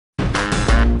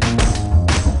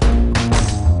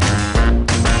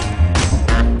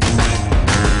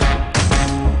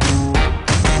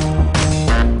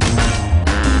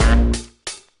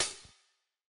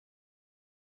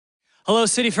Hello,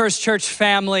 City First Church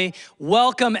family.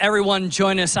 Welcome everyone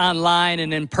joining us online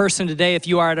and in person today. If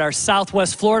you are at our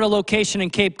Southwest Florida location in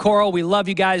Cape Coral, we love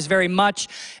you guys very much.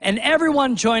 And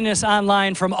everyone joining us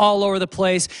online from all over the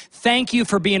place, thank you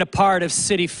for being a part of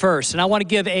City First. And I want to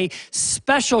give a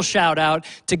special shout out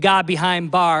to God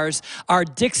Behind Bars, our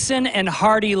Dixon and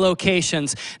Hardy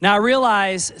locations. Now I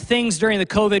realize things during the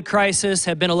COVID crisis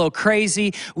have been a little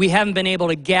crazy. We haven't been able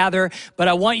to gather, but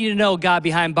I want you to know, God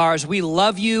Behind Bars, we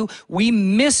love you. We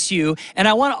miss you. And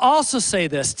I want to also say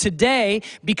this today,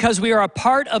 because we are a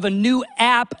part of a new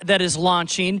app that is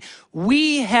launching,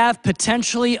 we have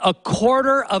potentially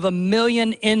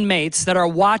 250,000 inmates that are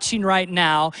watching right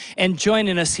now and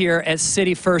joining us here at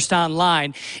City First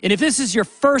Online. And if this is your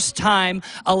first time,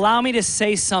 allow me to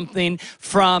say something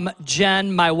from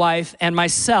Jen, my wife, and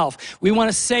myself. We want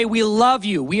to say we love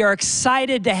you. We are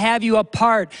excited to have you a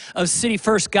part of City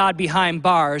First God Behind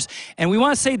Bars. And we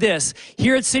want to say this,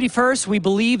 here at City First, we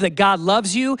believe that God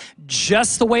loves you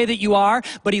just the way that you are,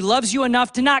 but he loves you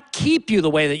enough to not keep you the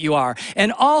way that you are.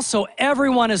 And also,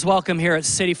 everyone is welcome here at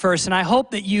City First, and I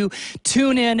hope that you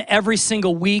tune in every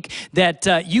single week,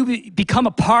 that you become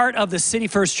a part of the City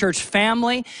First Church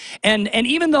family. And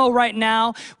even though right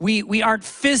now we aren't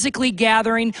physically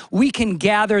gathering, we can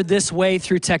gather this way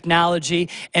through technology,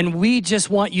 and we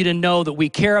just want you to know that we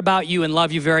care about you and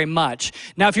love you very much.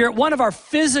 Now, if you're at one of our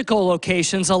physical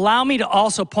locations, allow me to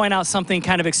also point out something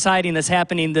kind of exciting that's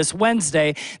happening this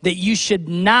Wednesday that you should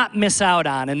not miss out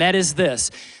on, and that is this.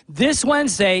 This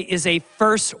Wednesday is a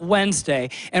First Wednesday,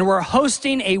 and we're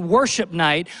hosting a worship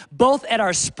night both at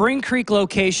our Spring Creek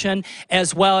location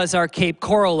as well as our Cape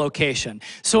Coral location.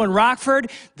 So in Rockford,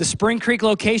 the Spring Creek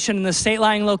location and the State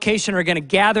Line location are going to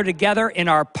gather together in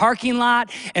our parking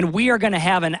lot, and we are going to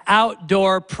have an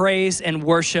outdoor praise and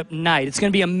worship night. It's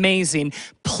going to be amazing.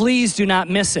 Please do not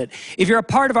miss it. If you're a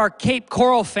part of our Cape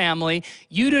Coral family,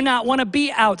 you do not want to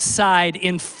be outside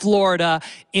in Florida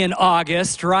in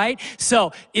August, right?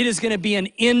 So it is going to be an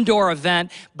indoor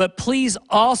event, but please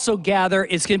also gather.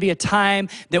 It's going to be a time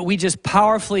that we just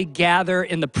powerfully gather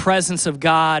in the presence of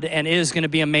God, and it is going to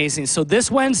be amazing. So this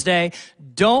Wednesday,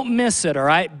 don't miss it, all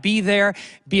right? Be there,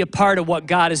 be a part of what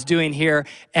God is doing here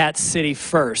at City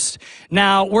First.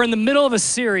 Now, we're in the middle of a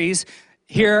series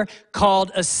here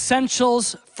called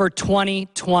Essentials for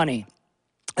 2020.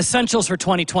 Essentials for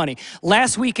 2020.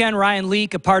 Last weekend, Ryan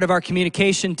Leak, a part of our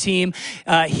communication team,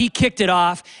 he kicked it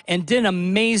off and did an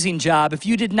amazing job. If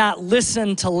you did not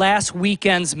listen to last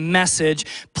weekend's message,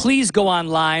 please go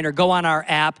online or go on our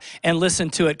app and listen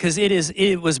to it, because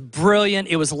it was brilliant.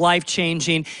 It was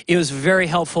life-changing. It was very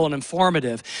helpful and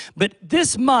informative. But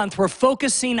this month, we're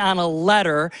focusing on a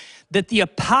letter that the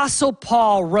Apostle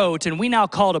Paul wrote, and we now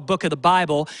call it a book of the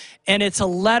Bible, and it's a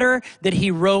letter that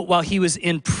he wrote while he was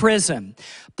in prison.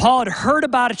 Paul had heard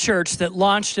about a church that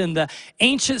launched in the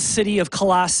ancient city of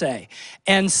Colossae.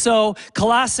 And so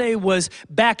Colossae was,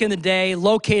 back in the day,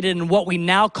 located in what we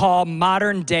now call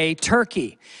modern-day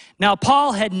Turkey. Now,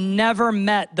 Paul had never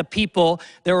met the people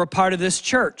that were part of this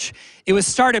church. It was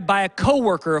started by a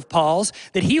co-worker of Paul's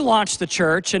that he launched the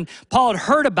church, and Paul had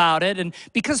heard about it. And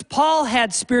because Paul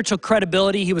had spiritual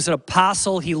credibility, he was an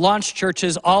apostle, he launched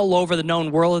churches all over the known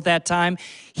world at that time,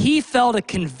 he felt a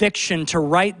conviction to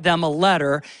write them a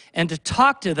letter and to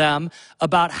talk to them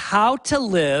about how to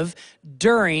live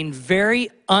during very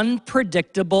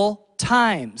unpredictable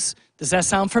times. Does that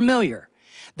sound familiar?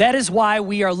 That is why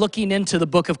we are looking into the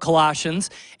book of Colossians,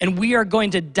 and we are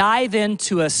going to dive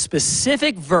into a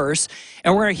specific verse,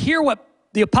 and we're going to hear what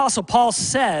the Apostle Paul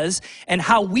says and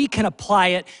how we can apply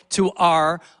it to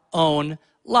our own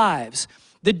lives.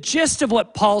 The gist of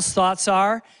what Paul's thoughts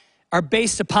are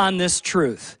based upon this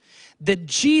truth, that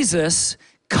Jesus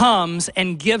comes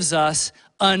and gives us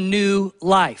a new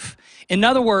life. In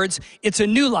other words, it's a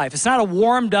new life. It's not a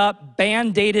warmed up,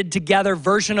 band-aided together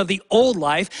version of the old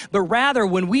life, but rather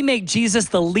when we make Jesus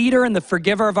the leader and the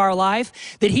forgiver of our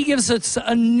life, that he gives us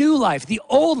a new life. The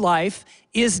old life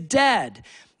is dead.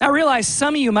 Now, I realize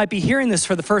some of you might be hearing this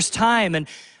for the first time and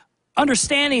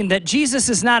understanding that Jesus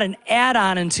is not an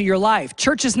add-on into your life.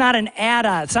 Church is not an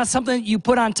add-on. It's not something that you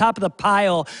put on top of the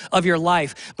pile of your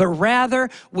life, but rather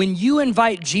when you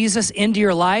invite Jesus into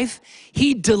your life,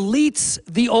 he deletes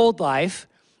the old life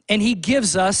and he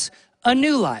gives us a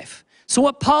new life. So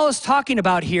what Paul is talking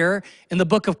about here in the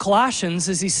book of Colossians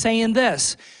is he's saying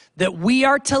this, that we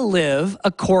are to live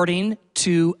according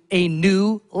to a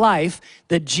new life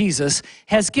that Jesus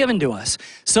has given to us.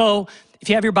 So if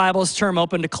you have your Bibles, turn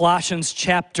open to Colossians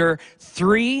chapter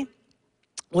 3.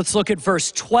 Let's look at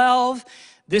verse 12.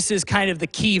 This is kind of the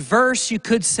key verse, you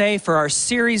could say, for our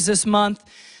series this month.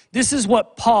 This is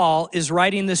what Paul is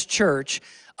writing this church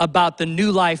about the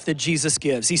new life that Jesus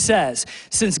gives. He says,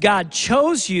 since God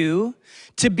chose you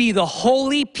to be the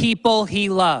holy people he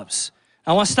loves.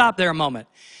 I want to stop there a moment.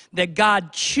 That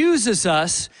God chooses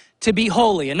us to be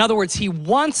holy. In other words, he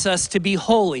wants us to be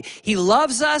holy. He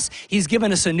loves us. He's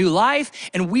given us a new life,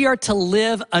 and we are to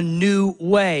live a new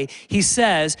way. He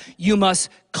says, you must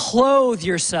clothe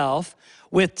yourself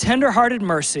with tender-hearted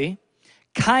mercy,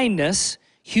 kindness,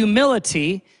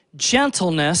 humility,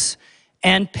 gentleness,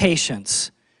 and patience.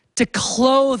 To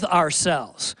clothe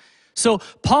ourselves. So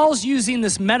Paul's using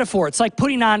this metaphor. It's like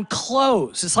putting on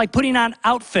clothes. It's like putting on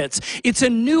outfits. It's a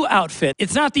new outfit.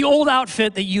 It's not the old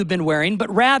outfit that you've been wearing, but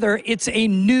rather it's a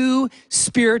new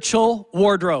spiritual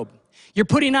wardrobe. You're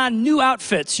putting on new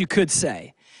outfits, you could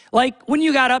say. Like when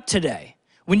you got up today,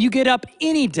 when you get up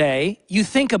any day, you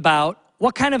think about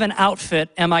what kind of an outfit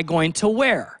am I going to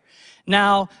wear?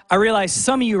 Now, I realize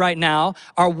some of you right now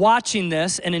are watching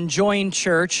this and enjoying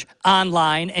church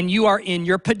online, and you are in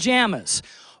your pajamas.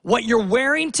 What you're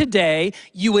wearing today,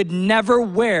 you would never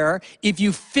wear if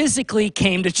you physically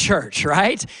came to church,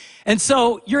 right? And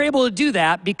so you're able to do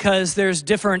that because there's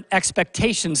different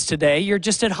expectations today. You're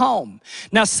just at home.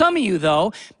 Now, some of you,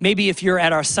 though, maybe if you're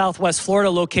at our Southwest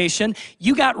Florida location,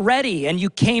 you got ready and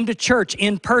you came to church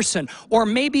in person. Or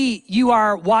maybe you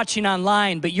are watching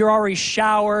online, but you're already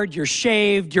showered, you're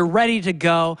shaved, you're ready to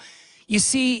go. You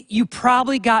see, you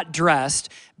probably got dressed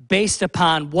based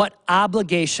upon what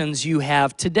obligations you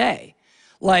have today.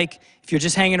 Like, if you're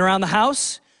just hanging around the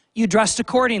house, you dressed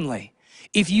accordingly.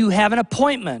 If you have an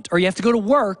appointment or you have to go to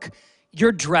work,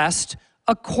 you're dressed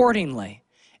accordingly.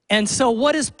 And so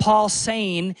what is Paul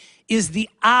saying is the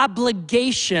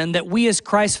obligation that we as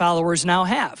Christ followers now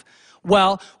have?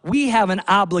 Well, we have an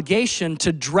obligation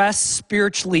to dress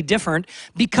spiritually different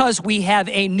because we have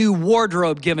a new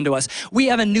wardrobe given to us. We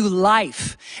have a new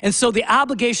life. And so the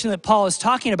obligation that Paul is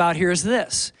talking about here is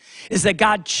this, is that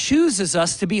God chooses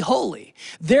us to be holy.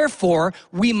 Therefore,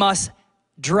 we must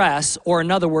dress, or in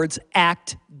other words,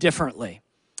 act differently.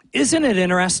 Isn't it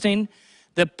interesting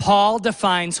that Paul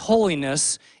defines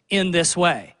holiness in this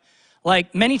way?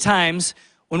 Like many times,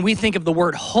 when we think of the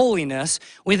word holiness,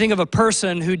 we think of a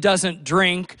person who doesn't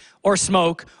drink or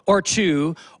smoke or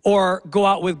chew or go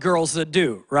out with girls that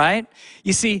do, right?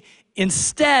 You see,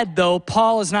 instead, though,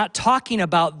 Paul is not talking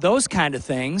about those kind of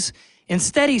things.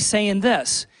 Instead, he's saying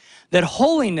this, that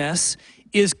holiness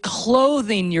is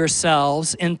clothing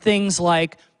yourselves in things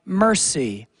like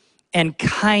mercy and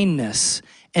kindness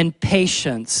and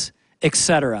patience,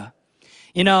 etc.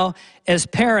 You know, as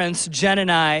parents, Jen and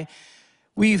I,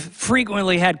 we've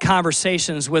frequently had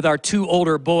conversations with our two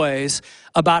older boys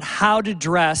about how to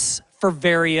dress for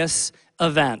various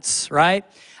events, right?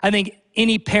 I think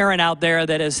any parent out there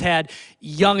that has had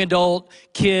young adult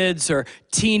kids or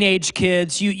teenage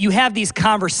kids, you have these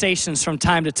conversations from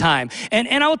time to time. And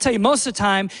I will tell you, most of the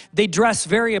time, they dress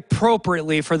very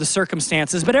appropriately for the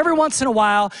circumstances. But every once in a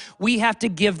while, we have to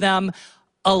give them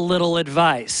a little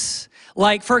advice.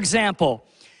 Like, for example,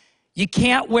 you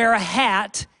can't wear a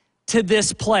hat to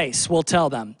this place, we'll tell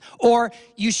them. Or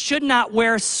you should not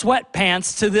wear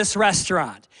sweatpants to this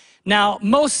restaurant. Now,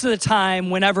 most of the time,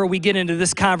 whenever we get into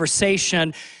this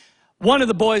conversation, one of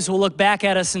the boys will look back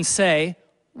at us and say,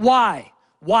 why?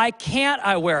 Why can't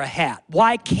I wear a hat?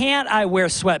 Why can't I wear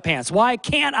sweatpants? Why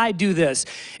can't I do this?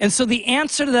 And so the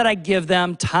answer that I give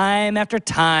them time after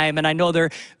time, and I know they're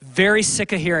very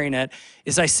sick of hearing it,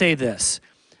 is I say this,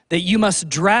 that you must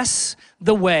dress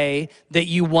the way that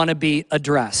you want to be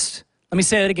addressed. Let me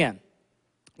say that again.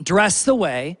 Dress the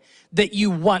way that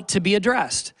you want to be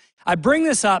addressed. I bring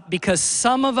this up because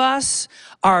some of us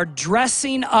are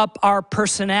dressing up our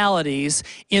personalities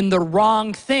in the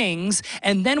wrong things,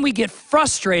 and then we get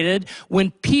frustrated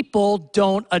when people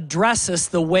don't address us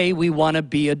the way we want to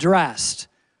be addressed.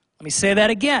 Let me say that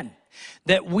again.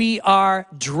 That we are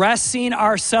dressing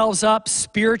ourselves up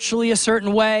spiritually a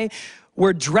certain way.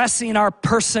 We're dressing our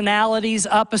personalities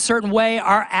up a certain way,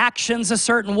 our actions a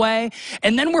certain way,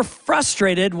 and then we're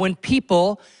frustrated when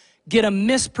people get a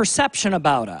misperception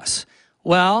about us.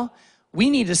 Well, we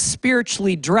need to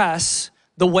spiritually dress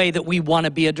the way that we want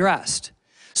to be addressed.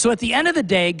 So at the end of the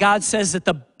day, God says that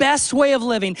the best way of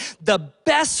living, the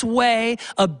best way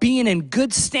of being in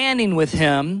good standing with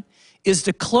Him is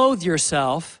to clothe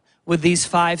yourself with these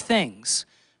 5 things: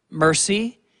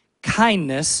 mercy,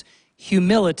 kindness,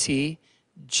 humility,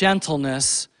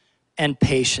 gentleness, and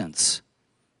patience.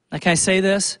 Now, can I say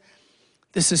this?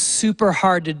 This is super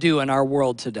hard to do in our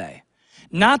world today.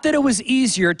 Not that it was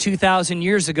easier 2,000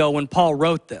 years ago when Paul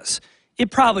wrote this.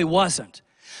 It probably wasn't.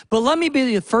 But let me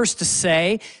be the first to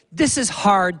say, this is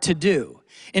hard to do.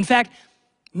 In fact,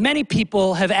 Many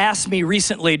people have asked me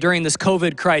recently during this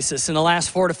COVID crisis in the last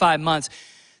 4 to 5 months,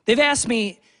 they've asked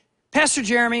me, Pastor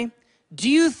Jeremy, do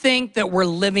you think that we're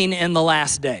living in the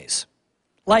last days?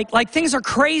 Like things are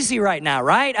crazy right now,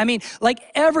 right? I mean, like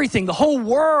everything, the whole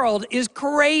world is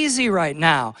crazy right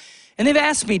now. And they've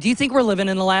asked me, do you think we're living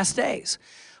in the last days?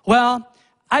 Well,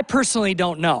 I personally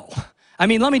don't know. I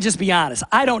mean, let me just be honest.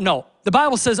 I don't know. The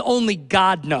Bible says only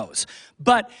God knows.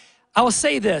 But I will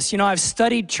say this, I've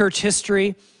studied church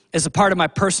history as a part of my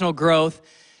personal growth,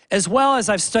 as well as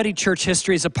I've studied church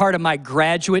history as a part of my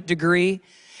graduate degree.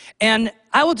 And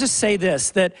I will just say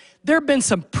this, that there have been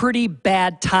some pretty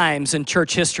bad times in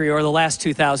church history over the last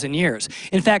 2,000 years.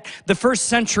 In fact, the first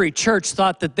century church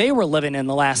thought that they were living in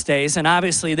the last days, and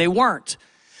obviously they weren't.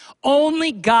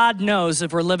 Only God knows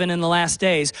if we're living in the last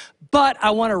days. But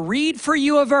I want to read for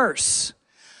you a verse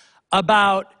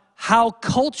about how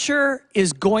culture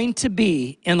is going to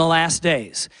be in the last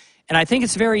days. And I think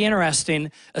it's very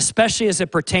interesting, especially as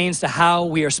it pertains to how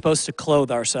we are supposed to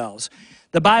clothe ourselves.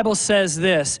 The Bible says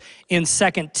this in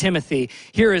 2 Timothy.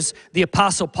 Here is the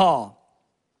Apostle Paul,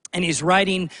 and he's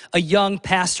writing a young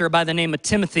pastor by the name of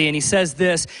Timothy, and he says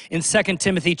this in 2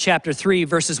 Timothy chapter 3,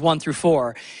 verses 1 through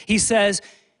 4. He says,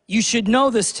 you should know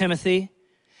this, Timothy,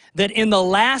 that in the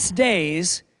last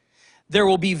days, there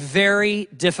will be very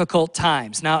difficult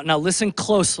times. Now listen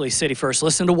closely, City First.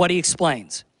 Listen to what he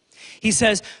explains. He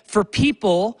says, for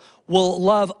people will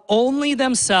love only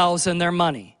themselves and their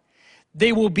money.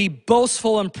 They will be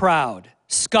boastful and proud,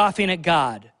 scoffing at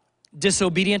God,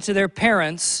 disobedient to their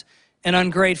parents, and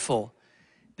ungrateful.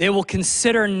 They will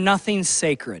consider nothing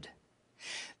sacred.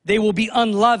 They will be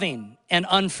unloving and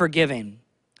unforgiving.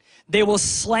 They will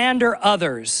slander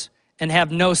others and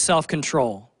have no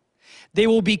self-control. They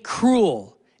will be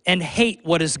cruel and hate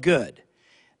what is good.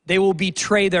 They will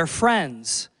betray their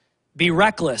friends, be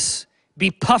reckless,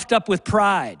 be puffed up with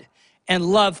pride, and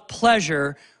love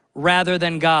pleasure rather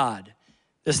than God.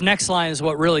 This next line is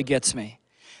what really gets me.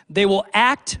 They will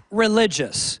act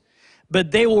religious,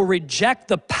 but they will reject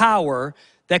the power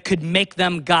that could make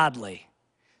them godly.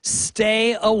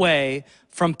 Stay away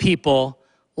from people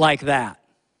like that.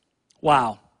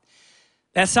 Wow.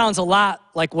 That sounds a lot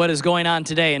like what is going on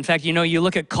today. In fact, you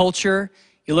look at culture,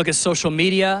 you look at social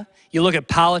media, you look at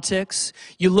politics,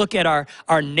 you look at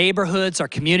our neighborhoods, our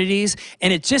communities,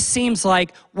 and it just seems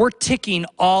like we're ticking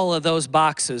all of those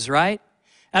boxes, right?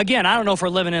 Again, I don't know if we're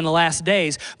living in the last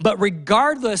days, but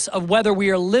regardless of whether we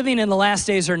are living in the last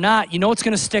days or not, you know what's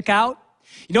going to stick out?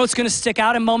 You know what's going to stick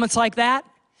out in moments like that?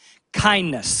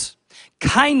 Kindness.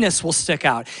 Kindness will stick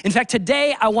out. In fact,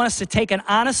 today I want us to take an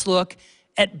honest look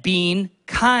at being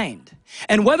kind.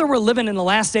 And whether we're living in the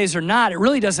last days or not, it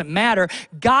really doesn't matter.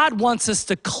 God wants us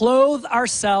to clothe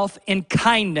ourselves in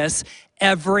kindness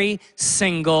every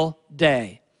single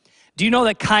day. Do you know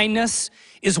that kindness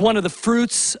is one of the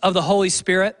fruits of the Holy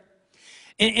Spirit?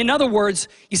 In other words,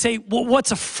 you say, well,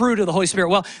 what's a fruit of the Holy Spirit?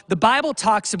 Well, the Bible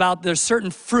talks about there's certain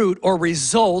fruit or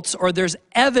results, or there's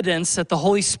evidence that the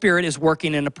Holy Spirit is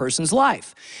working in a person's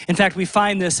life. In fact, we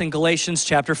find this in Galatians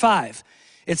chapter 5.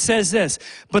 It says this,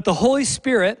 but the Holy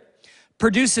Spirit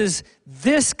produces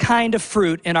this kind of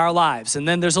fruit in our lives. And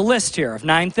then there's a list here of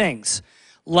 9 things: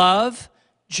 love,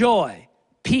 joy,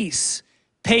 peace,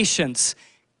 patience,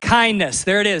 kindness.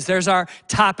 There it is. There's our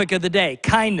topic of the day,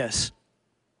 kindness,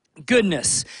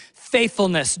 goodness,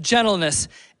 faithfulness, gentleness,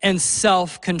 and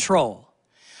self-control.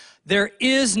 There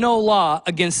is no law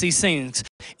against these things.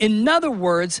 In other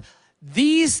words,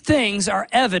 these things are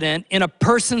evident in a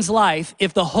person's life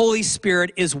if the Holy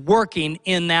Spirit is working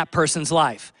in that person's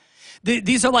life.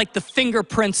 These are like the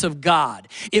fingerprints of God.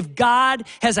 If God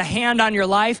has a hand on your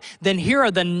life, then here are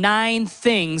the 9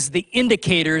 things, the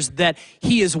indicators that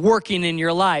he is working in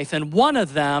your life. And one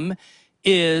of them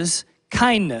is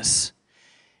kindness.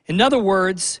 In other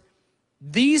words,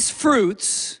 these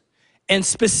fruits, and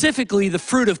specifically the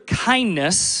fruit of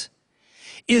kindness,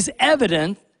 is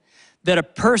evident that a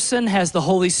person has the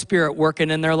Holy Spirit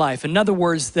working in their life. In other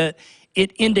words, that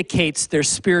it indicates their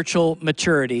spiritual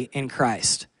maturity in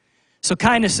Christ. So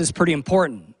kindness is pretty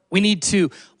important. We need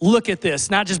to look at this,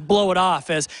 not just blow it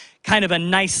off as kind of a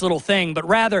nice little thing, but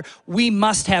rather we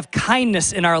must have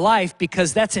kindness in our life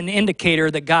because that's an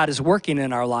indicator that God is working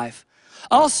in our life.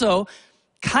 Also,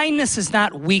 kindness is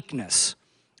not weakness.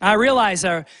 I realize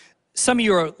some of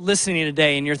you are listening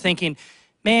today and you're thinking,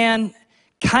 man,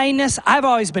 kindness, I've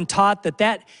always been taught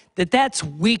that's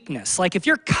weakness. Like if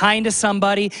you're kind to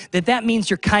somebody, that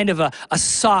means you're kind of a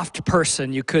soft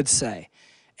person, you could say.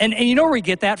 And you know where we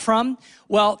get that from?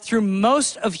 Well, through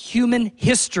most of human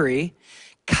history,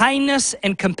 kindness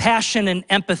and compassion and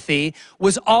empathy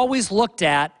was always looked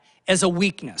at as a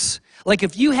weakness. Like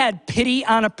if you had pity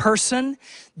on a person,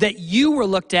 that you were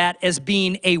looked at as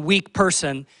being a weak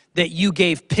person, that you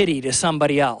gave pity to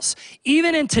somebody else.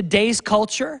 Even in today's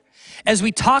culture, as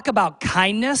we talk about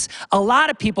kindness, a lot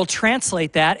of people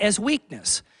translate that as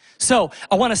weakness. So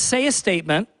I want to say a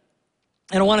statement,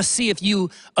 and I want to see if you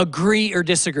agree or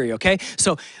disagree, okay?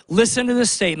 So listen to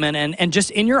this statement, and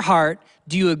just in your heart,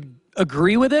 do you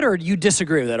agree with it or do you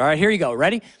disagree with it? All right, here you go.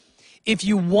 Ready? If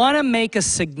you want to make a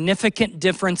significant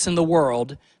difference in the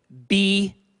world,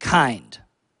 be kind.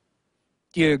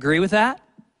 Do you agree with that?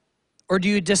 Or do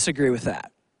you disagree with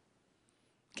that?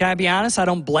 Can I be honest? I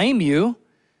don't blame you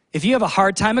if you have a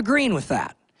hard time agreeing with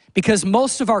that, because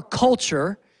most of our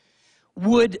culture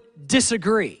would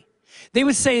disagree. They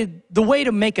would say the way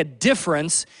to make a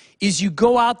difference is you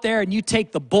go out there and you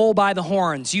take the bull by the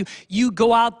horns. You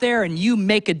go out there and you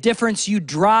make a difference. You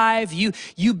drive,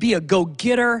 you be a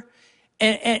go-getter.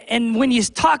 And when you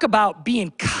talk about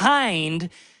being kind,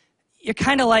 you're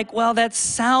kind of like, well, that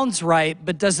sounds right,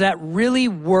 but does that really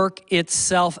work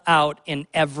itself out in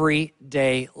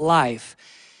everyday life?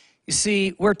 You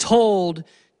see, we're told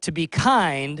to be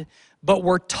kind, but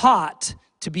we're taught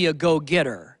to be a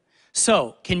go-getter.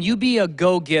 So, can you be a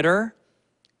go-getter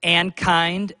and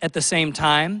kind at the same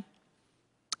time?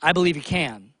 I believe you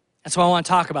can. That's what I want to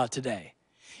talk about today.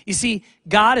 You see,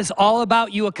 God is all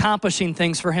about you accomplishing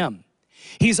things for Him.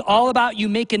 He's all about you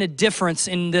making a difference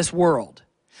in this world,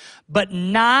 but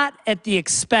not at the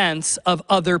expense of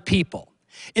other people.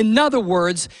 In other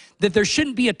words, that there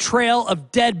shouldn't be a trail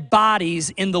of dead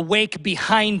bodies in the wake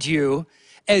behind you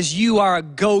as you are a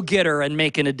go-getter and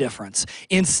making a difference.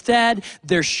 Instead,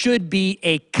 there should be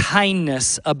a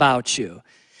kindness about you.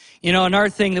 You know, another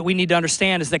thing that we need to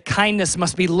understand is that kindness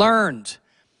must be learned.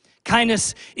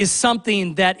 Kindness is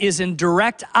something that is in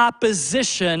direct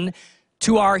opposition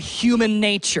to our human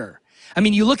nature. I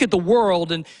mean, you look at the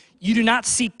world and you do not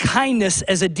see kindness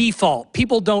as a default.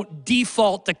 People don't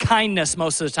default to kindness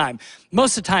most of the time.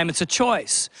 Most of the time, it's a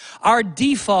choice. Our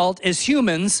default as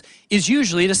humans is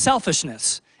usually to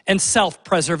selfishness and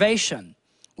self-preservation.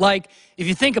 Like, if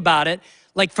you think about it,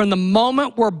 like from the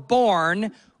moment we're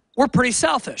born, we're pretty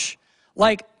selfish.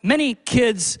 Like many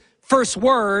kids' first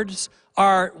words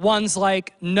are ones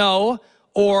like no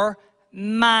or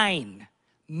mine.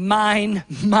 Mine,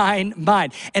 mine,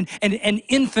 mine. And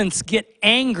infants get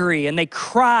angry and they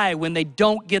cry when they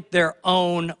don't get their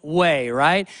own way,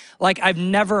 right? Like I've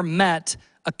never met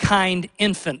a kind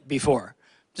infant before,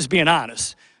 just being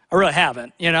honest. I really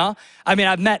haven't, you know? I mean,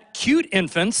 I've met cute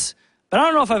infants, but I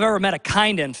don't know if I've ever met a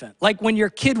kind infant. Like when your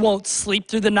kid won't sleep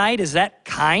through the night, is that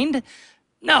kind?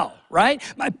 No, right?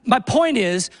 My point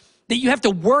is that you have to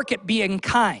work at being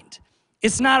kind.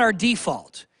 It's not our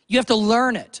default. You have to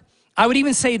learn it. I would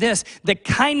even say this, that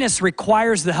kindness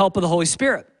requires the help of the Holy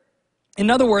Spirit.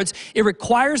 In other words, it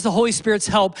requires the Holy Spirit's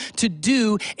help to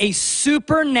do a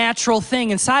supernatural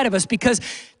thing inside of us, because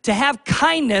to have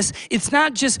kindness, it's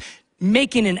not just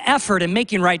making an effort and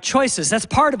making right choices. That's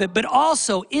part of it, but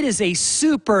also it is a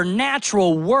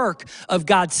supernatural work of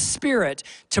God's Spirit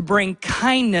to bring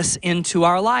kindness into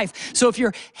our life. So if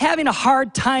you're having a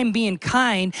hard time being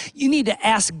kind, you need to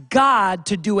ask God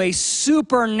to do a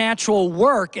supernatural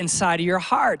work inside of your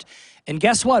heart. And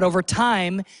guess what? Over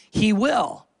time, He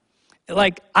will.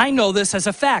 Like, I know this as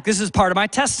a fact. This is part of my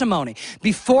testimony.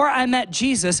 Before I met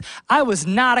Jesus, I was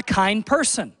not a kind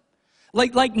person.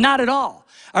 Like not at all.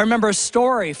 I remember a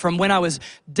story from when I was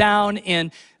down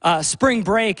in spring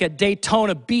break at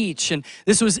Daytona Beach, and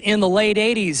this was in the late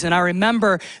 80s, and I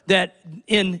remember that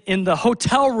in the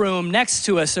hotel room next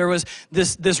to us, there was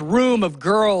this room of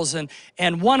girls,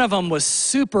 and one of them was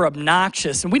super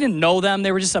obnoxious, and we didn't know them.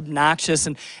 They were just obnoxious,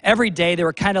 and every day they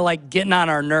were kind of like getting on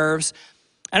our nerves.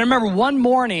 And I remember one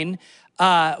morning,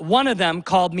 one of them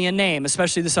called me a name,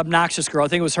 especially this obnoxious girl. I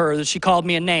think it was her, that she called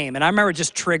me a name. And I remember it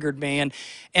just triggered me.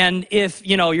 And if,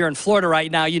 you know, you're in Florida right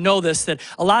now, you know this, that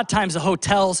a lot of times the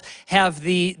hotels have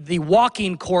the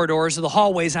walking corridors or the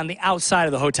hallways on the outside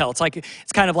of the hotel.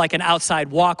 It's kind of like an outside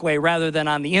walkway rather than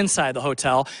on the inside of the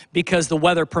hotel, because the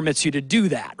weather permits you to do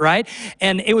that, right?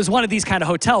 And it was one of these kind of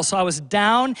hotels. So I was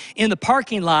down in the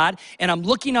parking lot and I'm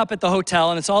looking up at the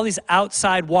hotel, and it's all these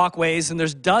outside walkways, and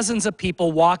there's dozens of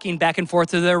people walking back and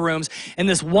forth to their rooms. And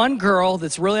this one girl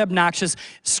that's really obnoxious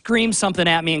screamed something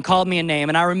at me and called me a name.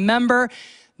 And I remember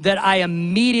that I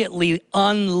immediately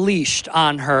unleashed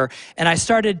on her. And I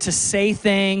started to say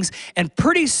things. And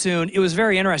pretty soon, it was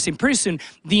very interesting. Pretty soon,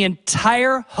 the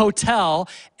entire hotel,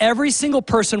 every single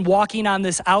person walking on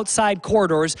this outside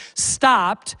corridors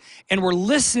stopped and were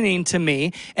listening to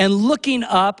me and looking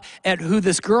up at who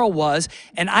this girl was.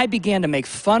 And I began to make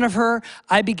fun of her.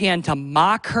 I began to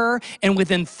mock her. And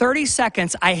within 30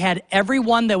 seconds, I had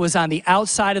everyone that was on the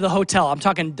outside of the hotel, I'm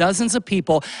talking dozens of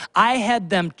people, I had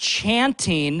them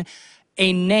chanting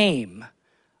a name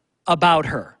about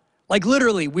her. Like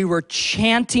literally, we were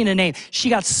chanting a name. She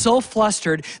got so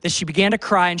flustered that she began to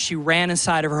cry and she ran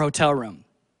inside of her hotel room.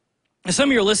 And some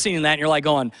of you are listening to that and you're like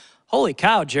going, holy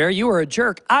cow, Jerry, you were a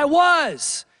jerk. I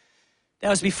was. That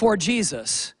was before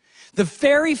Jesus. The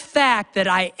very fact that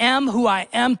I am who I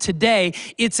am today,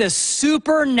 it's a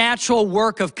supernatural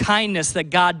work of kindness that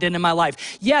God did in my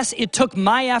life. Yes, it took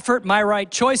my effort, my right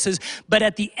choices, but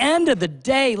at the end of the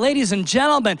day, ladies and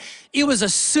gentlemen, it was a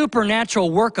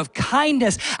supernatural work of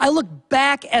kindness. I look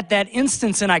back at that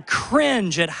instance and I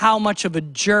cringe at how much of a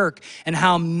jerk and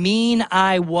how mean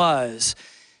I was.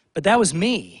 But that was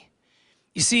me.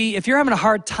 You see, if you're having a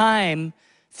hard time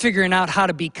figuring out how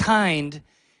to be kind,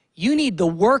 you need the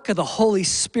work of the Holy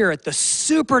Spirit, the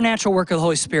supernatural work of the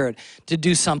Holy Spirit to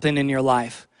do something in your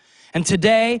life. And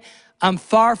today, I'm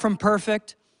far from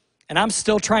perfect, and I'm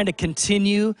still trying to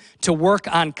continue to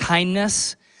work on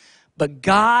kindness, but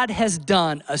God has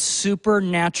done a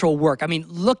supernatural work. I mean,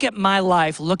 look at my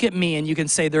life, look at me, and you can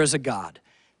say there's a God.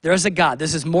 There's a God.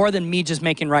 This is more than me just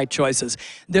making right choices.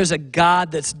 There's a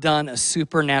God that's done a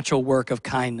supernatural work of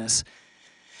kindness.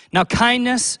 Now,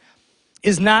 kindness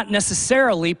is not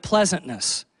necessarily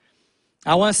pleasantness.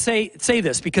 I want to say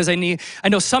this because I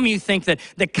know some of you think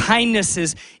that kindness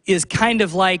is kind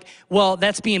of like, well,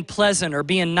 that's being pleasant or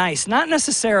being nice. Not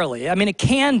necessarily. I mean, it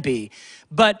can be.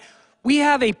 But we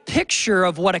have a picture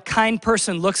of what a kind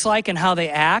person looks like and how they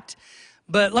act.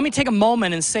 But let me take a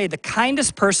moment and say the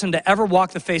kindest person to ever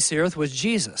walk the face of the earth was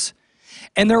Jesus.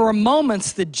 And there were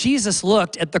moments that Jesus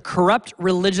looked at the corrupt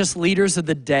religious leaders of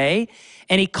the day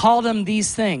and he called them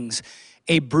these things: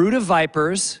 a brood of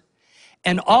vipers,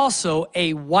 and also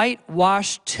a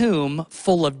whitewashed tomb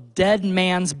full of dead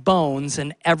man's bones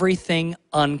and everything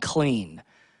unclean.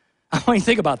 I want you to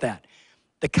think about that.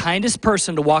 The kindest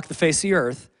person to walk the face of the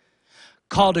earth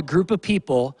called a group of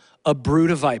people a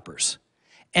brood of vipers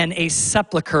and a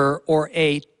sepulcher or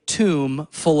a tomb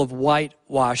full of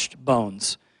whitewashed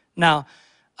bones. Now,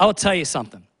 I will tell you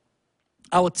something.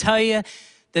 I will tell you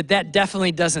that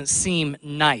definitely doesn't seem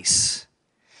nice.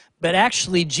 But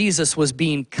actually, Jesus was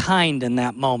being kind in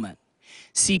that moment.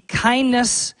 See,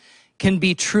 kindness can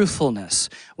be truthfulness.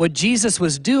 What Jesus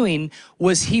was doing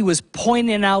was he was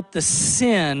pointing out the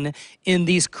sin in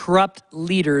these corrupt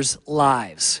leaders'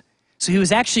 lives. So he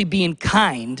was actually being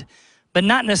kind, but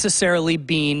not necessarily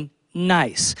being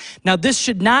nice. Now, this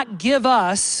should not give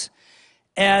us,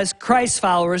 as Christ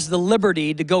followers, the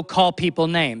liberty to go call people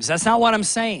names. That's not what I'm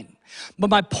saying. But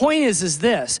my point is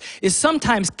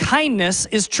sometimes kindness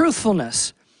is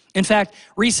truthfulness. In fact,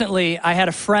 recently I had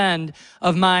a friend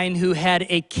of mine who had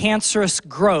a cancerous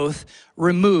growth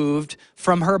removed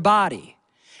from her body.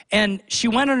 And she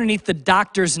went underneath the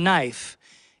doctor's knife.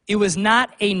 It was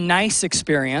not a nice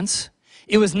experience.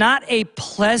 It was not a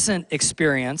pleasant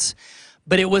experience,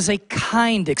 but it was a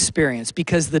kind experience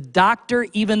because the doctor,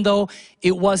 even though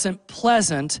it wasn't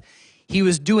pleasant, he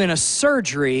was doing a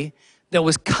surgery that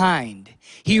was kind.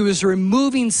 He was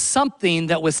removing something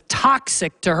that was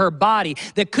toxic to her body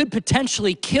that could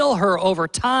potentially kill her over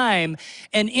time.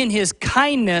 And in his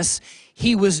kindness,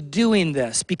 he was doing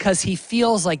this because he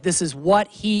feels like this is what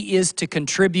he is to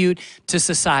contribute to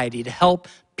society, to help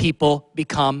people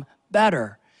become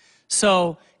better.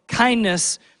 So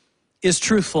kindness is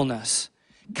truthfulness.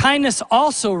 Kindness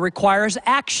also requires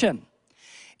action.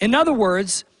 In other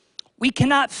words, we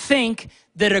cannot think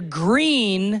that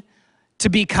agreeing to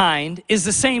be kind is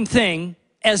the same thing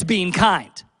as being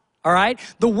kind, all right?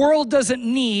 The world doesn't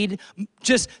need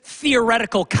just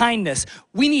theoretical kindness.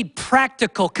 We need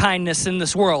practical kindness in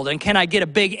this world. And can I get a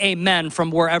big amen from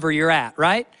wherever you're at,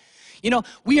 right? You know,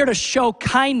 we are to show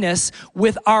kindness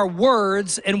with our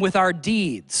words and with our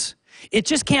deeds. It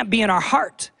just can't be in our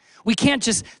heart. We can't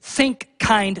just think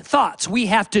kind thoughts. We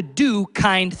have to do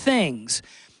kind things.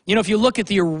 You know, if you look at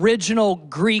the original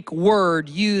Greek word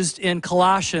used in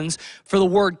Colossians for the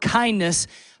word kindness,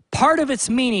 part of its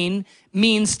meaning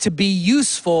means to be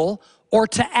useful or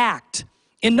to act.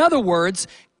 In other words,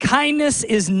 kindness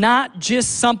is not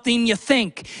just something you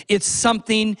think, it's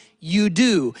something you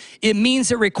do. It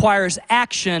means it requires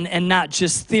action and not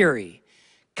just theory.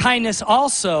 Kindness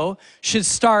also should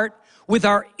start with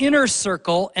our inner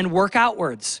circle and work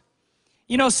outwards.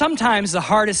 You know, sometimes the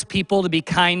hardest people to be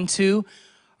kind to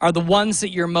are the ones that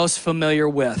you're most familiar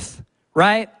with,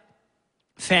 right?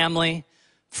 Family,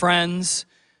 friends,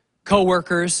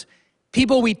 coworkers,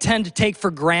 people we tend to take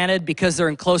for granted because they're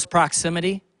in close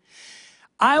proximity.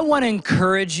 I want to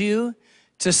encourage you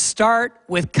to start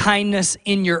with kindness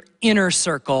in your inner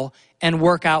circle and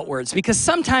work outwards, because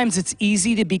sometimes it's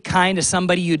easy to be kind to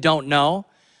somebody you don't know,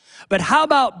 but how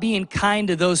about being kind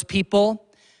to those people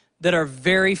that are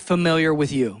very familiar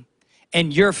with you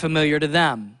and you're familiar to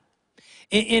them?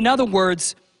 In other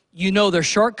words, you know their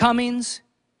shortcomings,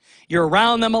 you're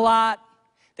around them a lot,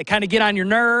 they kind of get on your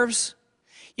nerves.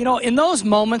 You know, in those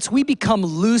moments, we become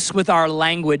loose with our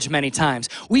language many times.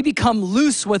 We become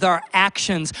loose with our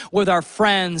actions, with our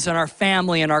friends and our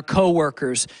family and our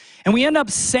coworkers. And we end up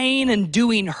saying and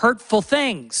doing hurtful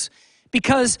things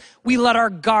because we let our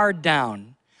guard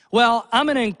down. Well, I'm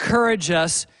going to encourage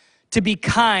us to be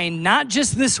kind, not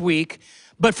just this week,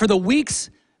 but for the weeks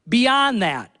beyond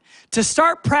that, to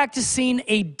start practicing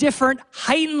a different,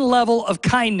 heightened level of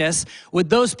kindness with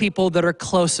those people that are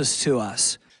closest to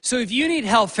us. So if you need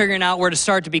help figuring out where to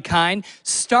start to be kind,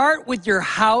 start with your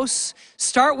house,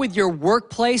 start with your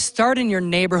workplace, start in your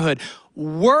neighborhood.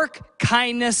 Work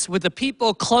kindness with the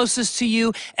people closest to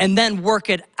you, and then work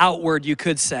it outward, you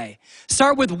could say.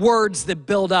 Start with words that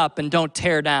build up and don't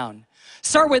tear down.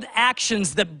 Start with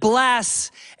actions that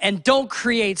bless and don't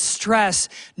create stress.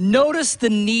 Notice the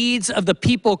needs of the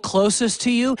people closest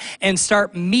to you and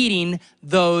start meeting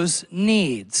those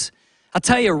needs. I'll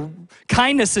tell you,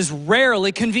 kindness is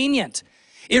rarely convenient.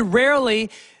 It rarely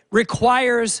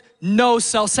requires no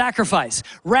self-sacrifice.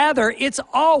 Rather, it's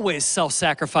always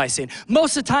self-sacrificing.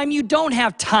 Most of the time, you don't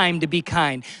have time to be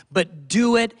kind, but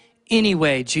do it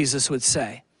anyway, Jesus would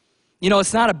say. You know,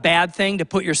 it's not a bad thing to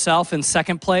put yourself in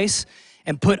second place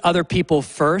and put other people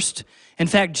first. In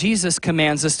fact, Jesus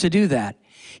commands us to do that.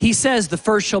 He says the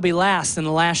first shall be last and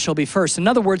the last shall be first. In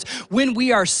other words, when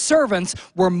we are servants,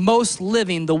 we're most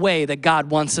living the way that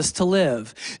God wants us to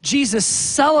live. Jesus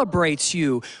celebrates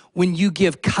you when you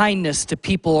give kindness to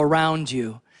people around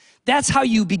you. That's how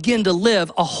you begin to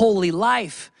live a holy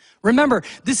life. Remember,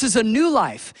 this is a new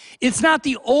life. It's not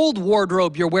the old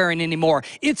wardrobe you're wearing anymore.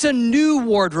 It's a new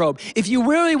wardrobe. If you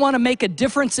really want to make a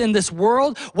difference in this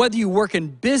world, whether you work in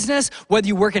business, whether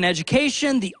you work in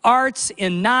education, the arts,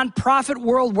 in nonprofit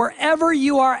world, wherever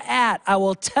you are at, I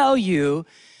will tell you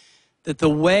that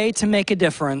the way to make a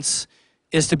difference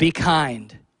is to be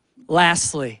kind.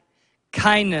 Lastly,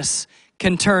 kindness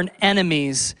can turn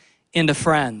enemies into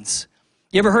friends.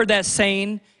 You ever heard that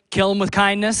saying, kill them with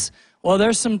kindness? Well,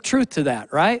 there's some truth to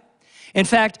that, right? In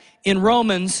fact, in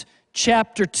Romans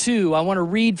chapter 2, I want to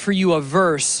read for you a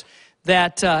verse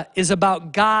that is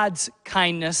about God's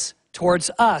kindness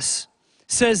towards us.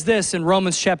 It says this in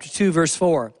Romans chapter 2, verse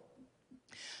 4.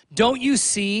 Don't you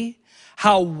see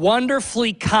how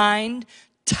wonderfully kind,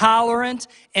 tolerant,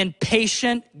 and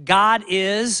patient God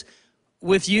is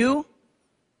with you?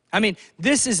 I mean,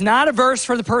 this is not a verse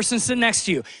for the person sitting next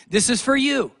to you. This is for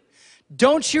you.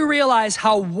 Don't you realize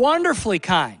how wonderfully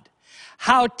kind,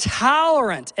 how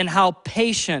tolerant, and how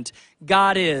patient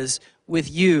God is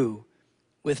with you,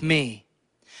 with me?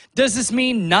 Does this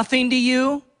mean nothing to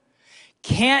you?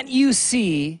 Can't you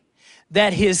see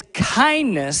that his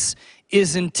kindness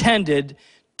is intended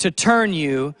to turn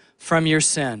you from your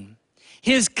sin?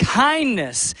 His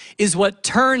kindness is what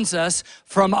turns us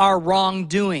from our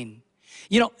wrongdoing.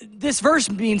 You know, this verse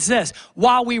means this: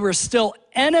 while we were still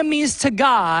enemies to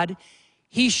God,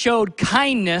 he showed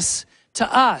kindness to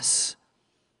us.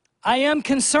 I am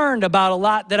concerned about a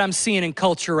lot that I'm seeing in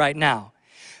culture right now,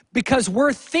 because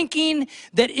we're thinking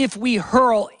that if we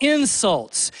hurl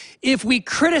insults, if we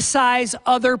criticize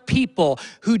other people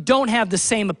who don't have the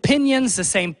same opinions, the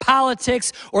same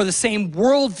politics, or the same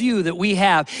worldview that we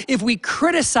have, if we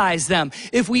criticize them,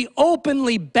 if we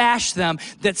openly bash them,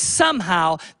 that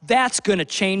somehow that's going to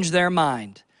change their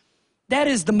mind. That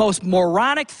is the most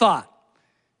moronic thought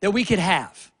that we could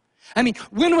have. I mean,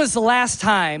 when was the last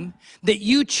time that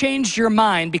you changed your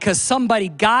mind because somebody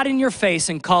got in your face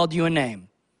and called you a name,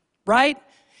 right?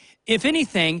 If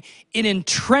anything, it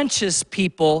entrenches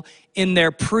people in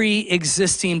their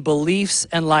pre-existing beliefs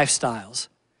and lifestyles.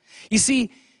 You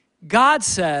see, God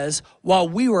says, while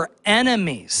we were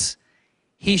enemies,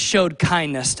 he showed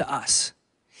kindness to us.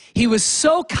 He was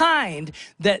so kind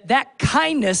that that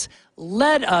kindness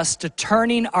led us to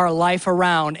turning our life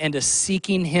around and to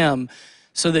seeking him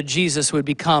so that Jesus would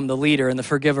become the leader and the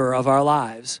forgiver of our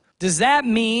lives. Does that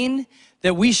mean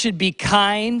that we should be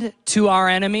kind to our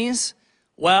enemies?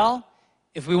 Well,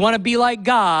 if we want to be like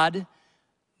God,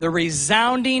 The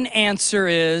resounding answer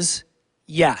is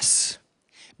yes.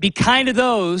 Be kind to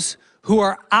those who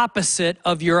are opposite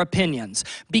of your opinions.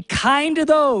 Be kind to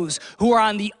those who are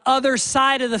on the other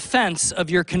side of the fence of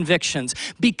your convictions.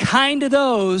 Be kind to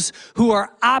those who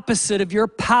are opposite of your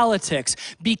politics.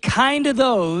 Be kind to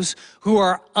those who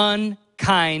are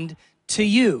unkind to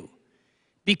you.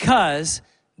 Because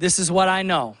this is what I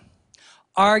know.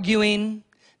 Arguing,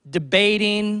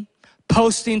 debating,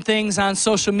 posting things on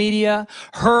social media,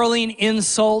 hurling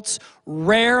insults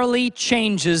rarely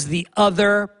changes the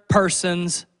other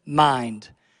person's mind.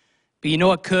 But you know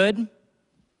what could?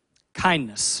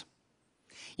 Kindness.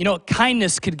 You know what?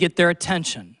 Kindness could get their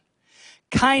attention.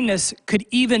 Kindness could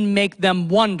even make them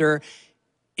wonder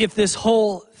if this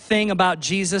whole thing about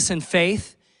Jesus and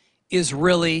faith is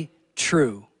really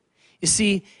true. You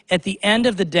see, at the end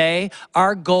of the day,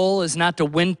 our goal is not to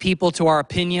win people to our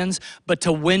opinions, but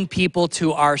to win people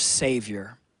to our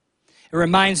Savior. It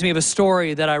reminds me of a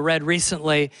story that I read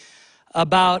recently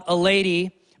about a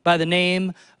lady by the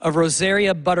name of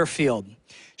Rosaria Butterfield.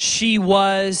 She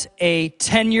was a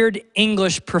tenured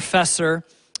English professor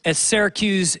at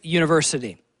Syracuse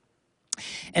University,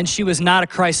 and she was not a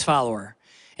Christ follower.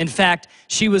 In fact,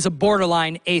 she was a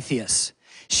borderline atheist.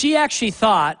 She actually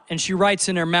thought, and she writes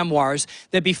in her memoirs,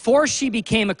 that before she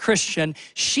became a Christian,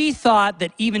 she thought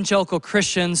that evangelical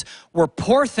Christians were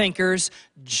poor thinkers,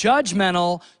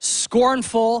 judgmental,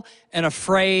 scornful, and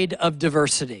afraid of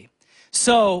diversity.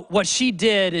 So what she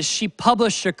did is she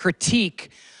published a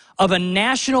critique of a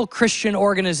national Christian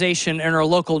organization in her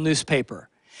local newspaper.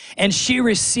 And she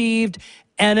received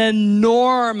an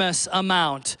enormous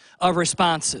amount of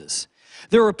responses.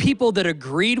 There were people that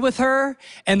agreed with her,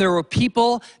 and there were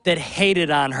people that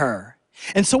hated on her.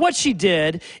 And so what she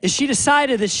did is she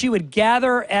decided that she would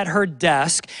gather at her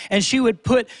desk, and she would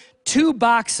put 2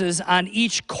 boxes on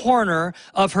each corner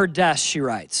of her desk, she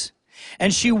writes.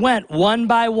 And she went one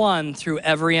by one through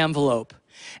every envelope.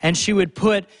 And she would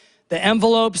put the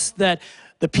envelopes that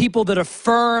the people that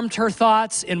affirmed her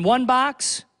thoughts in one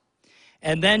box,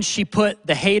 and then she put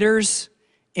the haters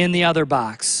in the other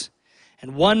box.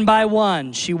 And one by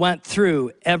one, she went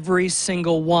through every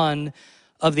single one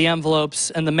of the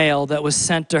envelopes and the mail that was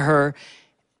sent to her,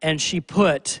 and she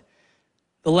put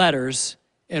the letters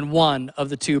in one of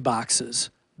the 2 boxes,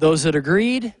 those that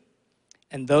agreed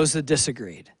and those that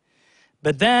disagreed.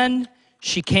 But then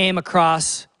she came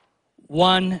across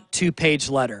one 2-page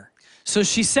letter. So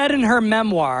she said in her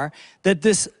memoir that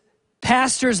this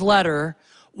pastor's letter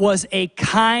was a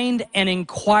kind and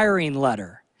inquiring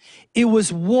letter. It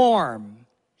was warm.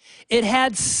 It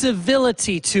had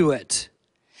civility to it.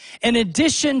 In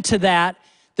addition to that,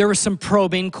 there were some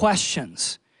probing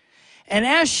questions. And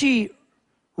as she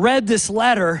read this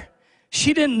letter,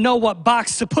 she didn't know what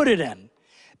box to put it in,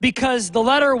 because the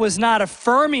letter was not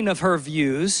affirming of her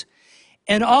views,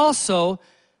 and also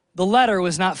the letter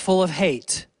was not full of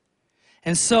hate.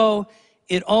 And so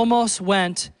it almost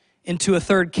went into a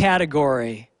 3rd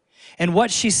category. And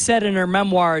what she said in her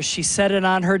memoirs, she said it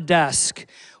on her desk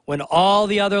when all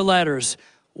the other letters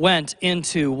went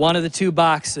into one of the 2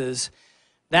 boxes.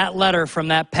 That letter from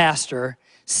that pastor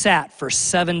sat for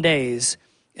 7 days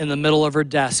in the middle of her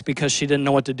desk because she didn't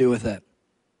know what to do with it.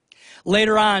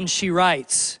 Later on, she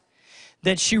writes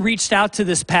that she reached out to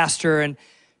this pastor, and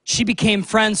she became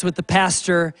friends with the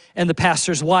pastor and the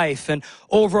pastor's wife. And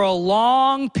over a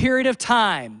long period of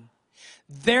time,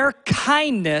 their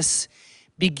kindness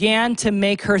began to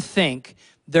make her think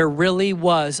there really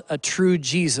was a true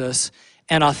Jesus,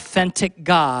 an authentic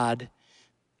God,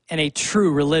 and a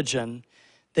true religion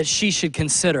that she should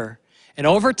consider. And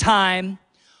over time,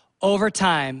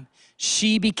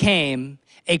 she became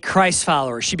a Christ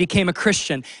follower. She became a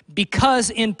Christian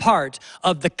because, in part,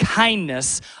 of the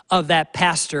kindness of that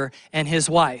pastor and his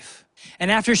wife.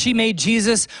 And after she made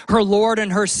Jesus her Lord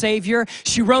and her Savior,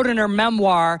 she wrote in her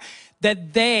memoir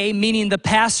that they, meaning the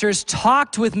pastors,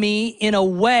 talked with me in a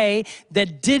way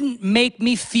that didn't make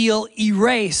me feel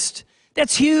erased.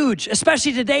 That's huge,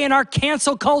 especially today in our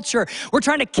cancel culture. We're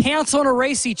trying to cancel and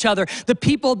erase each other. The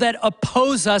people that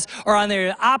oppose us are on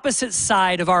the opposite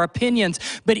side of our opinions.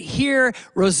 But here,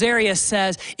 Rosaria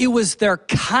says it was their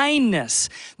kindness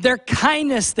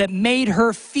that made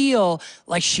her feel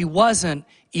like she wasn't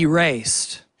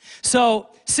erased. So,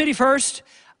 City First,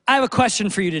 I have a question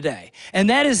for you today, and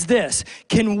that is this.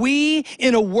 Can we,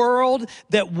 in a world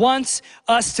that wants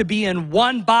us to be in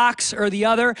one box or the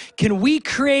other, can we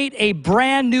create a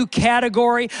brand new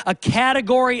category, a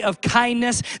category of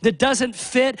kindness that doesn't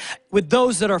fit with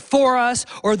those that are for us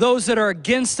or those that are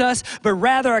against us, but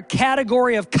rather a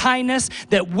category of kindness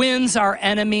that wins our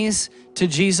enemies to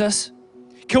Jesus?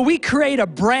 Can we create a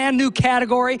brand new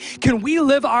category? Can we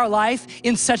live our life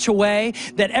in such a way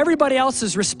that everybody else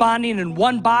is responding in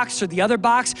one box or the other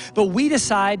box, but we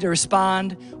decide to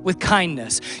respond with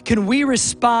kindness? Can we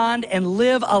respond and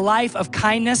live a life of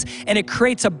kindness, and it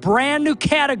creates a brand new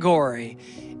category?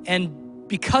 And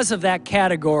because of that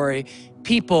category,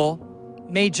 people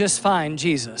may just find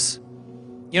Jesus.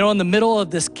 You know, in the middle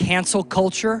of this cancel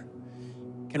culture,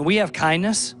 can we have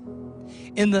kindness?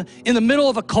 In the middle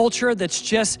of a culture that's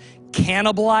just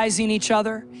cannibalizing each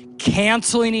other,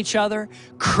 canceling each other,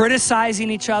 criticizing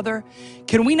each other,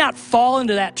 can we not fall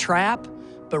into that trap,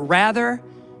 but rather,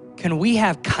 can we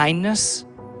have kindness?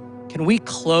 Can we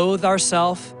clothe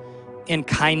ourselves in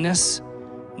kindness?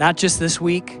 Not just this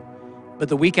week, but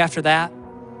the week after that,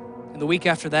 and the week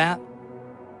after that.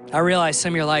 I realize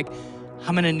some of you are like,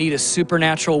 I'm gonna need a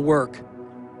supernatural work.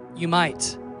 You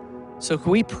might. So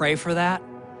can we pray for that?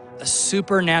 A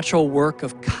supernatural work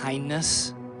of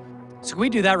kindness. So can we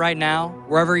do that right now,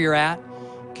 wherever you're at?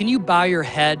 Can you bow your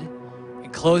head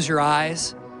and close your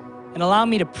eyes and allow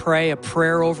me to pray a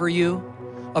prayer over you,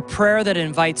 a prayer that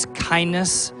invites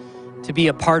kindness to be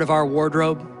a part of our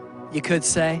wardrobe, you could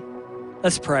say?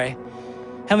 Let's pray.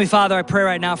 Heavenly Father, I pray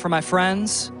right now for my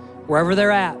friends, wherever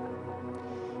they're at.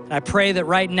 And I pray that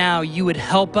right now you would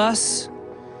help us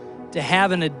to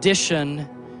have an addition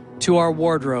to our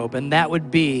wardrobe, and that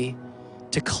would be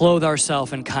to clothe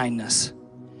ourselves in kindness.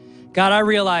 God, I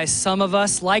realize some of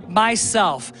us, like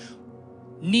myself,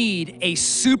 need a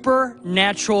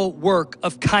supernatural work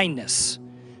of kindness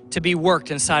to be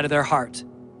worked inside of their heart,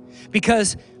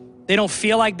 because they don't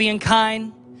feel like being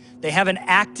kind, they haven't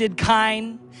acted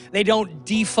kind, they don't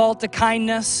default to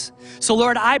kindness. So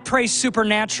Lord, I pray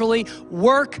supernaturally,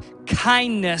 work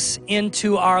kindness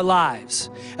into our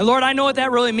lives. And Lord, I know what that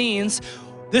really means.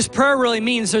 This prayer really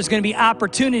means there's gonna be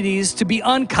opportunities to be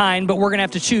unkind, but we're gonna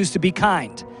have to choose to be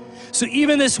kind. So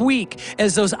even this week,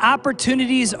 as those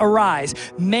opportunities arise,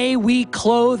 may we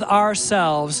clothe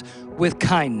ourselves with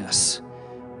kindness.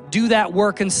 Do that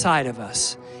work inside of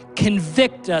us.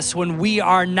 Convict us when we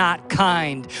are not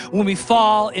kind, when we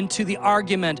fall into the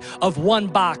argument of one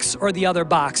box or the other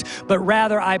box. But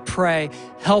rather, I pray,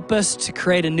 help us to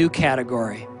create a new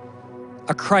category,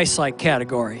 a Christ-like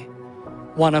category,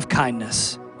 one of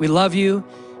kindness. We love you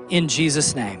in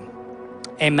Jesus' name.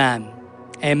 Amen.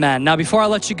 Amen. Now, before I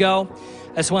let you go,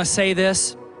 I just want to say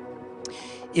this.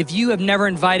 If you have never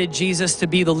invited Jesus to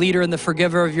be the leader and the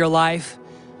forgiver of your life,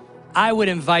 I would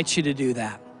invite you to do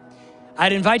that.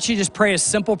 I'd invite you to just pray a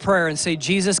simple prayer and say,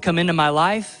 Jesus, come into my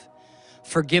life.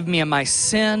 Forgive me of my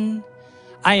sin.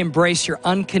 I embrace your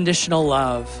unconditional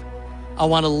love. I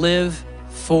want to live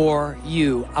for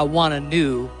you. I want a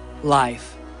new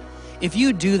life. If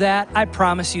you do that, I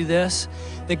promise you this,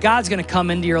 that God's gonna come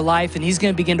into your life and he's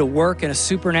gonna begin to work in a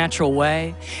supernatural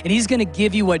way. And he's gonna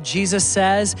give you what Jesus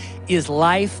says is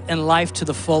life and life to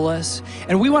the fullest.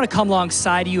 And we wanna come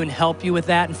alongside you and help you with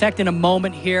that. In fact, in a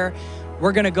moment here,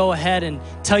 we're gonna go ahead and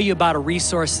tell you about a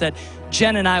resource that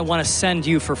Jen and I wanna send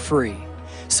you for free.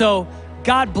 So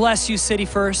God bless you, City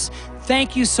First.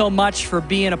 Thank you so much for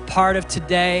being a part of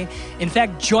today. In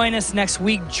fact, join us next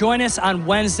week. Join us on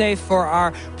Wednesday for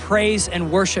our praise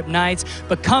and worship nights.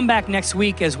 But come back next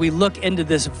week as we look into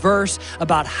this verse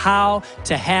about how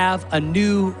to have a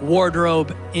new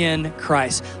wardrobe in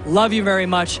Christ. Love you very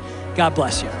much. God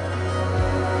bless you.